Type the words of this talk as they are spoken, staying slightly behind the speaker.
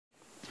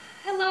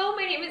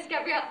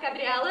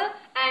Gabriela,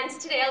 and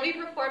today I'll be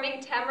performing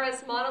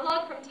Tamara's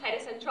monologue from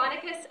Titus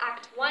Andronicus,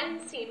 Act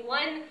 1, Scene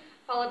 1,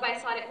 followed by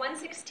Sonnet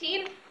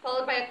 116,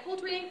 followed by a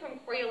cold reading from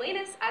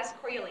Coriolanus as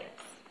Coriolanus.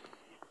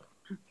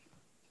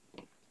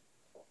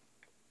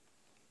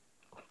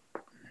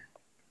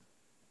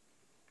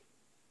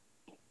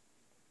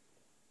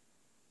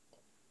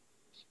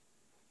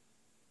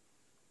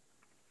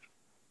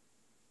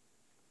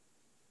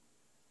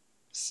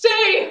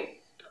 Stay,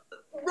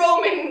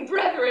 Roman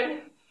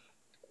brethren,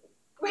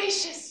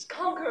 gracious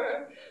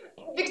conqueror,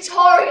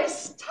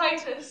 victorious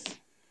Titus.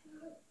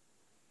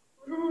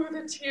 Rue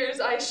the tears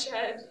I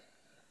shed,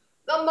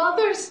 the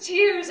mother's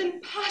tears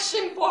in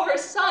passion for her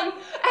son,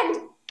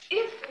 and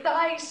if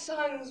thy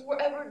sons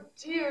were ever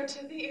dear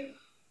to thee,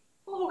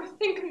 oh,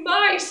 think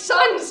my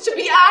sons to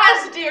be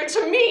as dear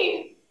to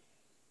me.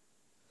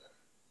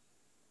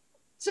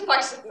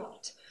 Suffice it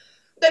not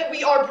that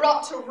we are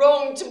brought to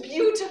Rome to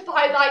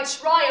beautify thy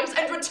triumphs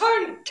and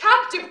return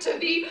captive to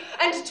thee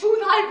and to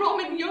thy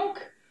Roman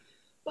yoke.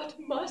 But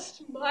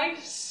must my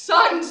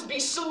sons be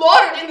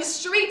slaughtered in the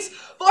streets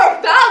for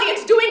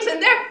valiant doings in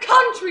their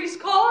country's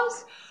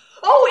cause?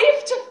 Oh,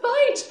 if to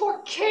fight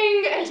for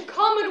king and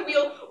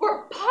commonweal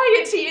were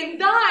piety in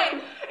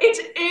thine,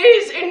 it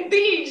is in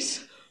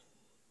these.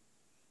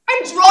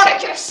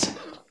 Andronicus!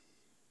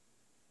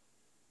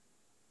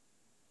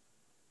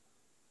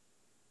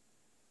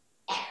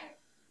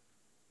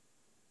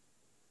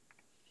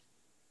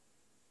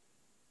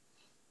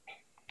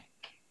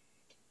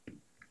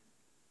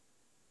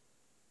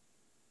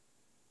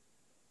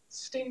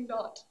 Stain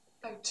not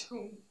thy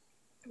tomb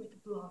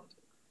with blood.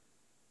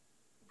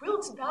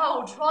 Wilt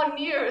thou draw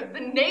near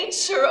the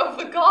nature of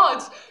the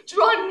gods?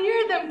 Draw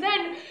near them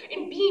then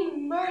in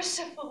being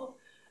merciful.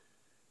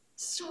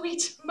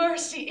 Sweet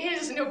mercy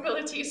is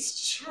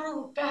nobility's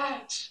true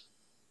badge.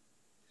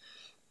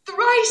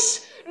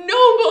 Thrice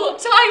noble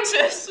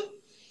Titus,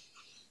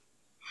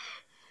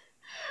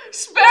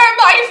 spare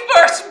my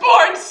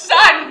firstborn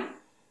son!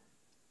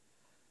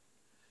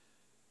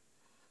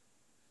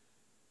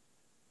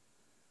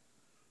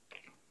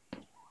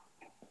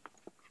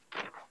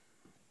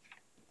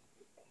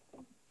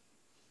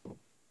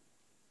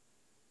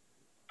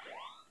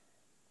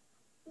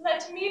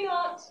 Let me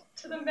not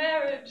to the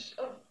marriage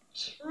of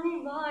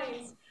true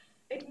minds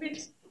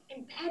admit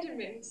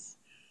impediments.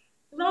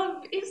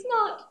 Love is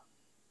not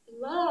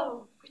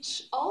love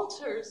which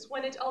alters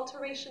when it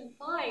alteration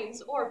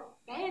finds, or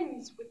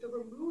bends with the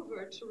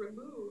remover to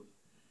remove.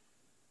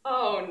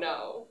 Oh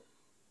no,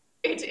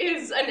 it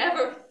is an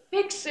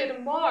ever-fixed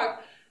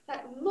mark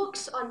that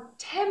looks on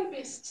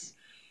tempests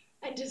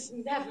and is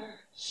never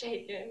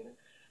shaken.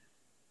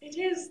 It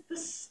is the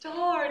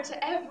star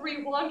to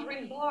every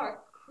wandering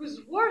bark,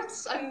 whose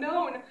worth's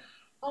unknown,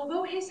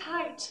 although his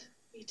height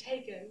be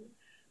taken.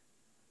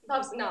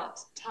 Love's not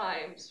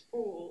time's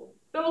fool,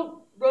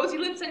 though rosy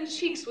lips and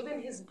cheeks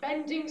within his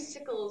bending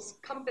sickle's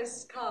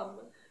compass come.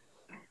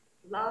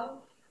 Love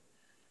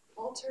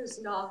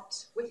alters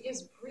not with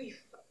his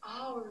brief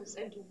hours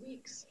and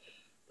weeks,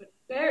 but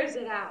bears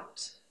it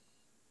out,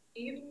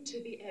 even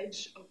to the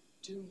edge of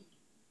doom.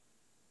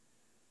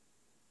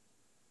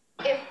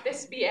 If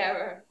this be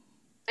error,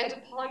 and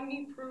upon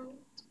me proved,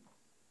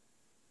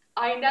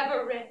 I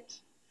never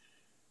writ,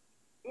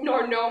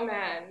 nor no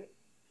man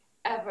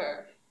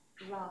ever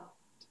loved.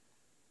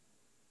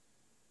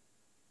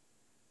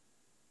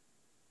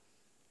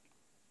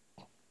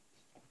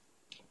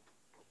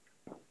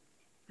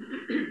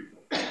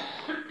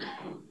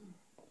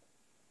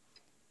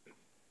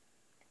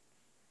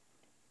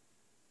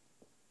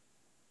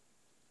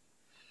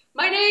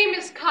 My name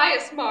is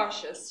Caius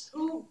Marcius,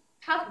 who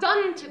hath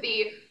done to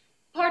thee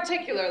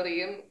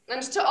particularly,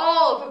 and to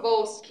all the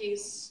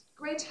Volscis,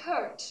 great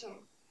hurt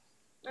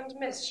and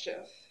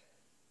mischief.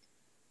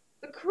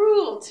 The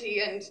cruelty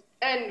and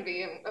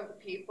envy of the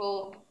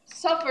people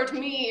suffered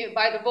me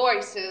by the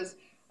voices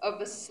of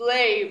the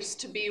slaves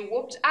to be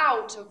whooped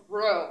out of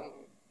Rome.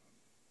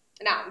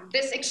 Now,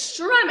 this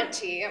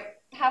extremity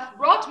hath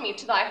brought me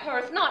to thy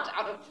hearth, not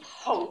out of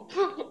hope,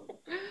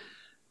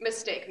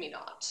 mistake me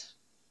not,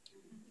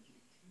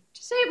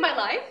 to save my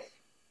life,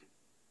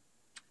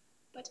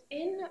 but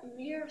in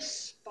mere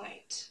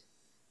spite,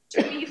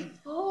 to be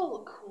full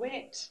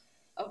quit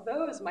of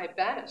those my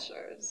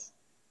banishers.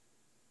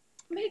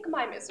 Make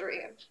my misery,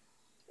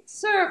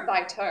 serve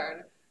thy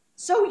turn,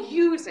 so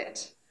use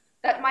it,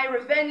 that my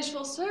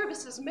revengeful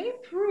services may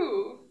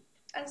prove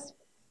as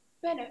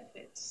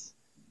benefits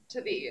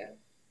to thee.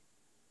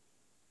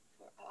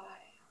 For I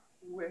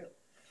will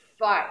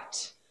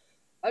fight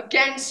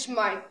against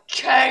my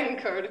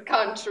cankered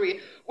country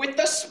with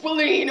the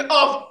spleen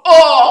of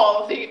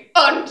all the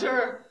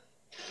under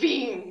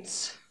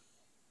fiends.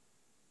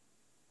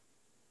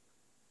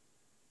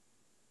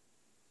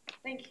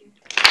 Thank you.